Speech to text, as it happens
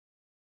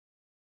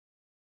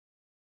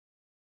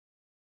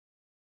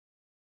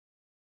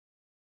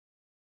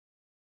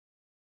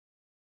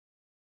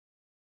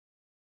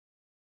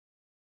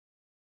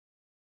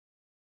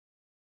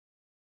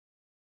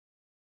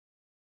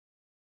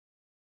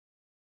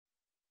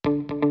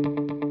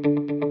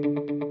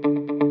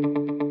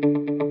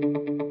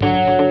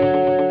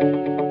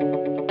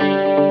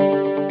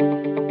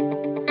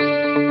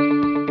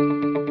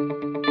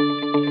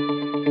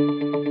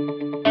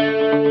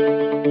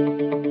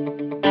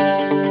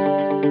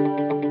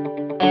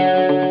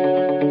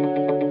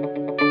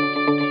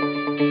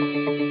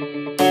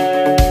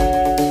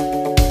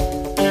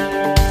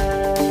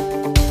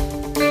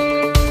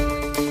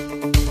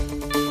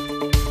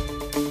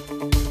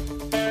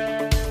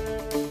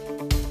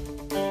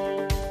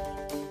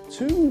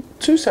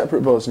Two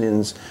separate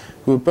Bosnians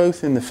who were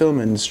both in the film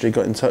industry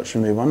got in touch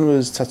with me. One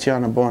was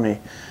Tatjana Boni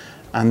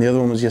and the other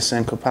one was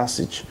Jasenko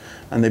Pasic,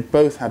 and they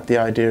both had the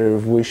idea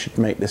of we should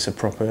make this a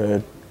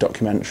proper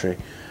documentary.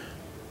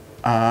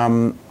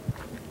 And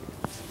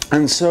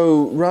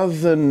so rather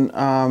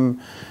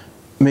than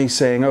me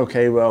saying,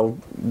 okay, well,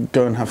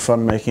 go and have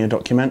fun making a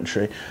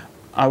documentary,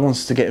 I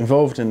wanted to get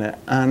involved in it,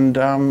 and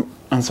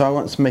so I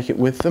wanted to make it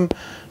with them.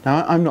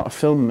 Now, I'm not a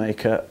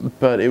filmmaker,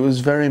 but it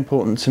was very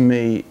important to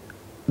me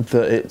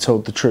that it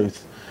told the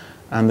truth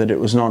and that it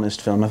was an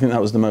honest film. I think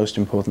that was the most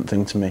important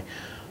thing to me.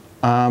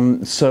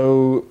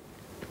 So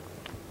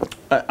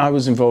I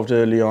was involved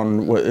early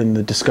on in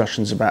the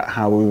discussions about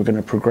how we were going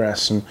to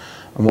progress and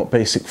what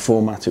basic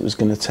format it was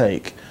going to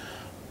take.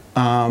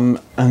 And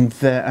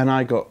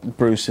I got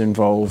Bruce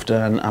involved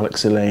and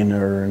Alex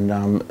Elena,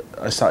 and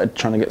I started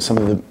trying to get some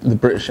of the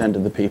British end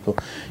of the people.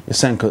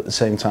 Jasenko at the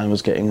same time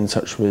was getting in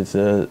touch with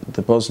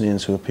the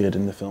Bosnians who appeared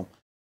in the film.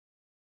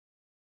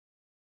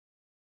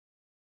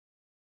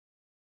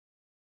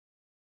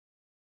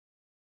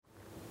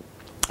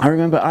 I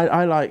remember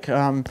I like,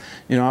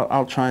 you know,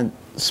 I'll try and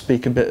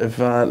speak a bit of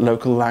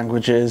local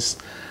languages,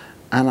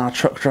 and our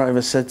truck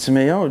driver said to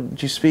me, oh, do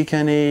you speak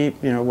any,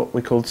 you know, what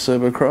we called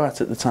Serbo-Croat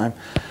at the time?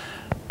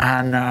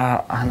 And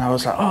I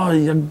was like, oh,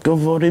 ja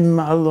govorim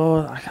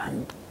malo,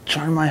 I'm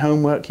trying my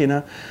homework, you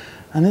know.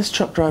 And this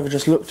truck driver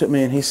just looked at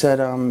me and he said,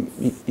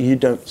 you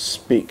don't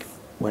speak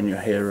when you're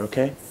here,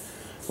 okay?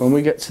 When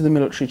we get to the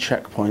military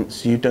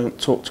checkpoints, you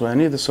don't talk to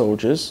any of the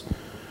soldiers,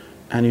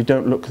 and you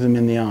don't look them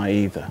in the eye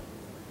either.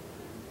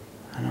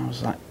 And I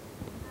was like,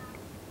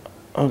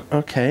 oh,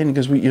 okay. And he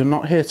goes, well, you're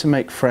not here to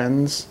make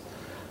friends.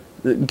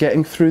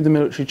 Getting through the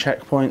military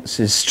checkpoints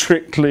is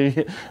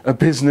strictly a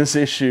business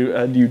issue,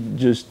 and you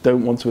just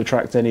don't want to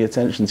attract any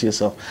attention to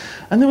yourself.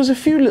 And there was a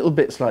few little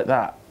bits like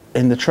that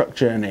in the truck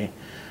journey.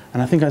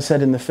 And I think I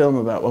said in the film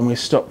about when we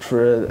stopped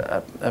for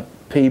a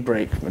pee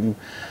break, and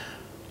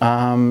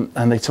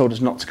they told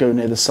us not to go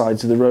near the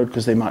sides of the road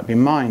because they might be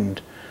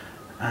mined.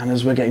 And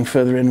as we're getting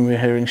further in, we're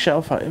hearing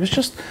shell fire. It was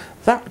just,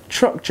 that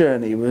truck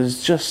journey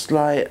was just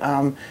like,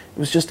 it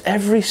was just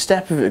every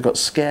step of it got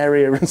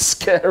scarier and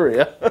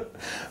scarier.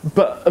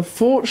 But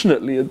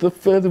unfortunately, the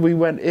further we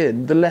went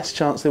in, the less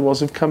chance there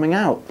was of coming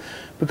out.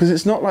 Because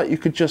it's not like you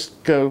could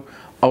just go,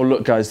 oh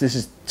look guys, this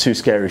is too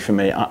scary for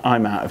me,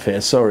 I'm out of here,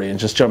 sorry, and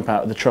just jump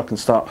out of the truck and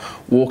start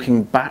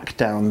walking back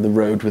down the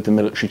road with the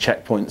military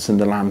checkpoints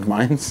and the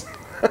landmines.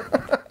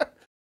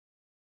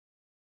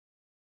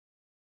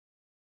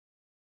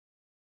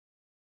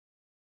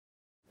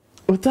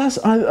 Well,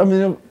 I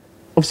mean,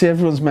 obviously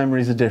everyone's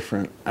memories are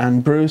different,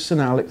 and Bruce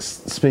and Alex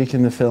speak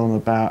in the film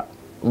about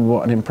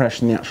what an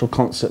impression the actual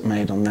concert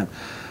made on them.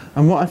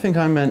 And what I think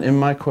I meant in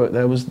my quote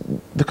there was,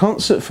 the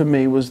concert for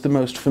me was the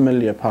most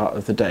familiar part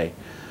of the day.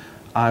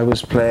 I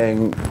was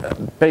playing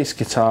bass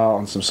guitar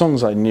on some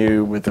songs I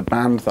knew with a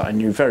band that I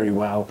knew very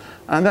well,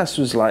 and that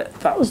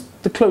was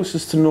the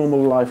closest to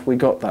normal life we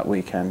got that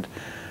weekend.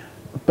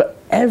 But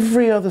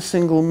every other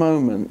single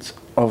moment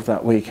of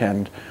that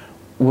weekend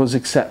was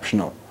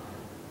exceptional.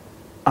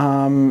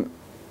 Apart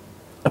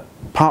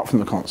from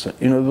the concert,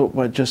 you know,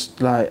 we're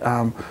just like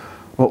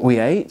what we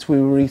ate. We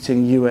were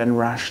eating UN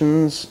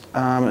rations,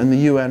 and the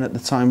UN at the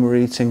time were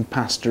eating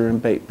pasta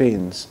and baked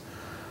beans.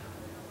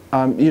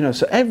 You know,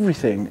 so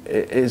everything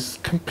is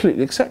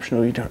completely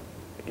exceptional. You don't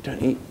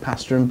eat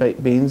pasta and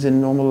baked beans in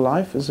normal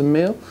life as a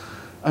meal.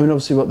 I mean,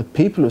 obviously, what the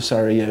people of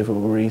Sarajevo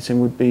were eating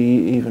would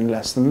be even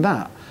less than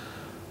that.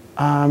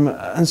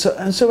 And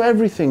so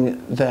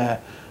everything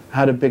there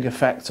had a big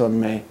effect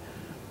on me.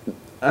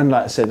 And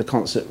like I say, the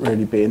concert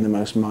really being the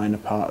most minor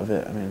part of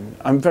it. I mean,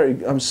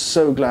 I'm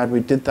so glad we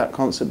did that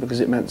concert because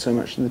it meant so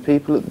much to the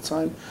people at the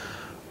time.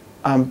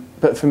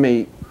 But for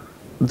me,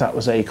 that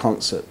was a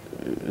concert.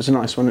 It was a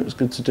nice one, it was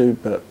good to do,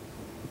 but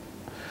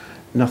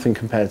nothing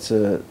compared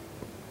to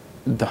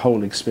the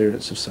whole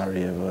experience of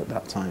Sarajevo at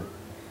that time.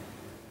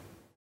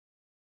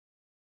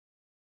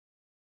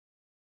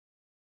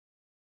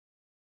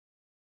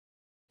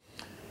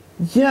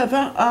 Yeah,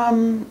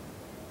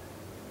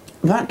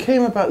 that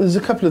came about. There's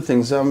a couple of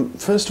things.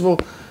 First of all,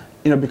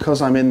 you know,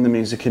 because I'm in the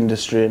music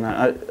industry, and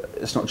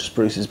it's not just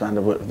Bruce's band.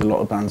 I've worked with a lot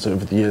of bands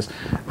over the years,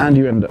 and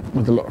you end up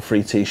with a lot of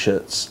free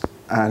T-shirts.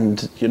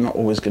 and you're not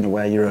always going to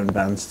wear your own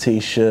band's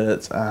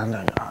t-shirts, and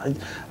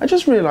I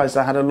just realised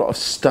I had a lot of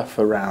stuff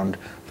around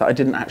that I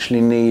didn't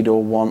actually need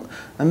or want,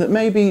 and that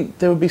maybe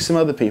there would be some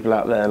other people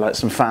out there, like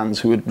some fans,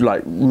 who would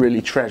like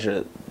really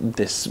treasure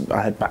this.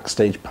 I had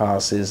backstage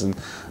passes and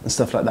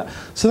stuff like that.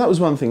 So that was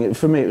one thing.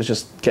 For me, it was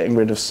just getting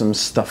rid of some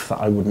stuff that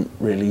I wouldn't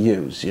really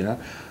use, you know.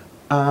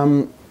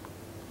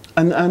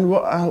 And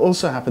what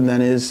also happened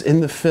then is, in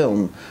the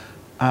film,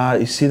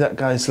 you see that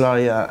guy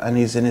Zlaya, and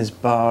he's in his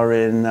bar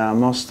in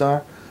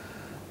Mostar,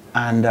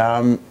 and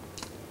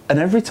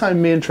every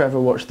time me and Trevor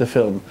watched the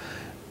film,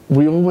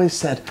 we always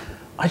said,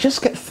 I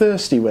just get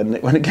thirsty when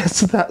it gets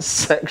to that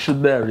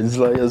section there in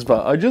Zlaya's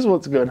bar. I just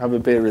want to go and have a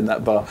beer in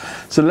that bar.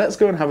 So let's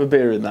go and have a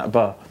beer in that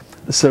bar.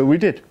 So we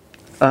did.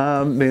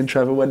 Me and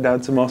Trevor went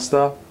down to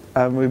Mostar,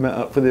 and we met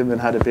up with him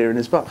and had a beer in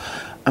his bar.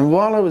 And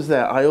while I was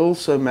there, I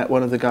also met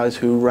one of the guys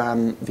who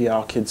ran the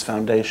Our Kids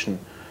Foundation.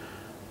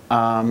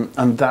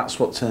 And that's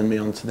what turned me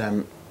on to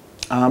them.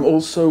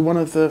 Also, one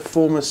of the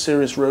former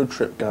Serious Road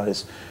Trip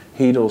guys,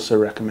 he'd also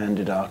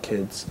recommended Our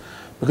Kids.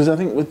 Because I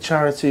think with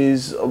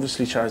charities,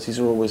 obviously charities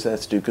are always there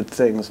to do good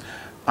things,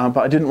 but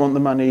I didn't want the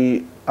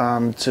money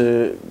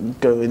to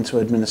go into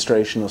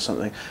administration or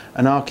something.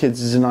 And Our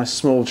Kids is a nice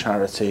small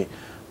charity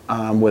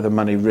where the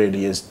money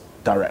really is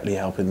directly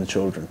helping the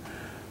children.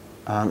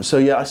 So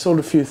yeah, I sold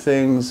a few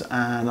things,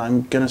 and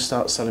I'm going to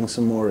start selling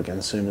some more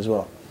again soon as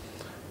well,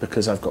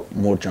 because I've got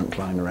more junk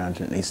lying around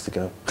and it needs to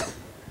go.